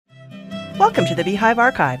Welcome to the Beehive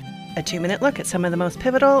Archive, a 2-minute look at some of the most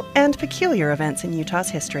pivotal and peculiar events in Utah's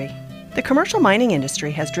history. The commercial mining industry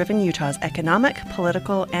has driven Utah's economic,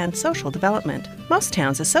 political, and social development. Most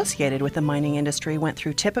towns associated with the mining industry went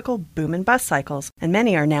through typical boom and bust cycles, and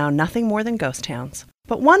many are now nothing more than ghost towns.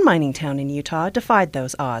 But one mining town in Utah defied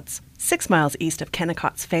those odds. 6 miles east of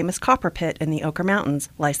Kennecott's famous copper pit in the Ochre Mountains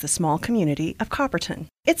lies the small community of Copperton.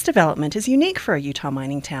 Its development is unique for a Utah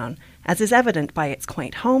mining town, as is evident by its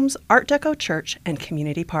quaint homes, Art Deco church, and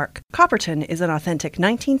community park. Copperton is an authentic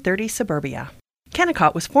 1930s suburbia.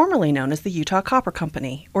 Kennecott was formerly known as the Utah Copper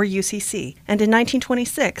Company, or UCC, and in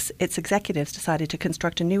 1926, its executives decided to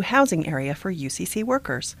construct a new housing area for UCC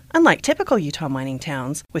workers. Unlike typical Utah mining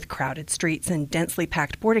towns, with crowded streets and densely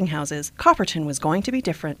packed boarding houses, Copperton was going to be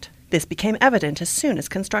different. This became evident as soon as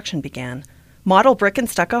construction began. Model brick and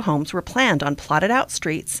stucco homes were planned on plotted-out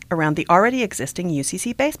streets around the already existing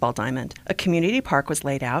UCC baseball diamond. A community park was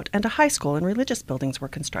laid out, and a high school and religious buildings were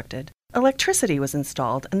constructed. Electricity was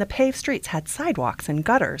installed, and the paved streets had sidewalks and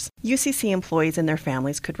gutters. UCC employees and their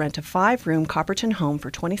families could rent a 5-room Copperton home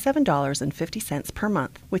for $27.50 per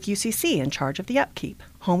month, with UCC in charge of the upkeep.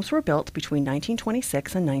 Homes were built between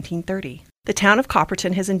 1926 and 1930. The town of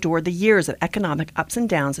Copperton has endured the years of economic ups and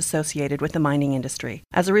downs associated with the mining industry.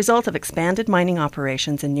 As a result of expanded mining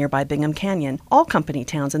operations in nearby Bingham Canyon, all company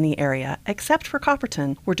towns in the area, except for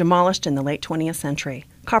Copperton, were demolished in the late 20th century.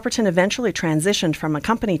 Copperton eventually transitioned from a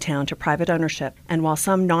company town to private ownership, and while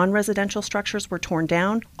some non-residential structures were torn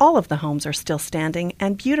down, all of the homes are still standing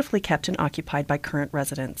and beautifully kept and occupied by current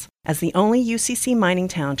residents. As the only UCC mining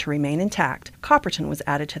town to remain intact, Copperton was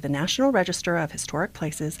added to the National Register of Historic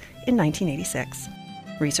Places in 1986.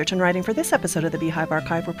 Research and writing for this episode of the Beehive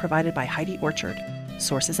Archive were provided by Heidi Orchard.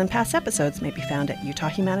 Sources and past episodes may be found at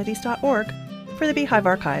utahhumanities.org. For the Beehive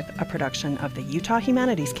Archive, a production of the Utah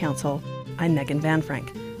Humanities Council, I'm Megan Van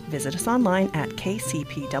Frank. Visit us online at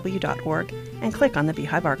kcpw.org and click on the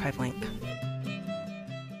Beehive Archive link.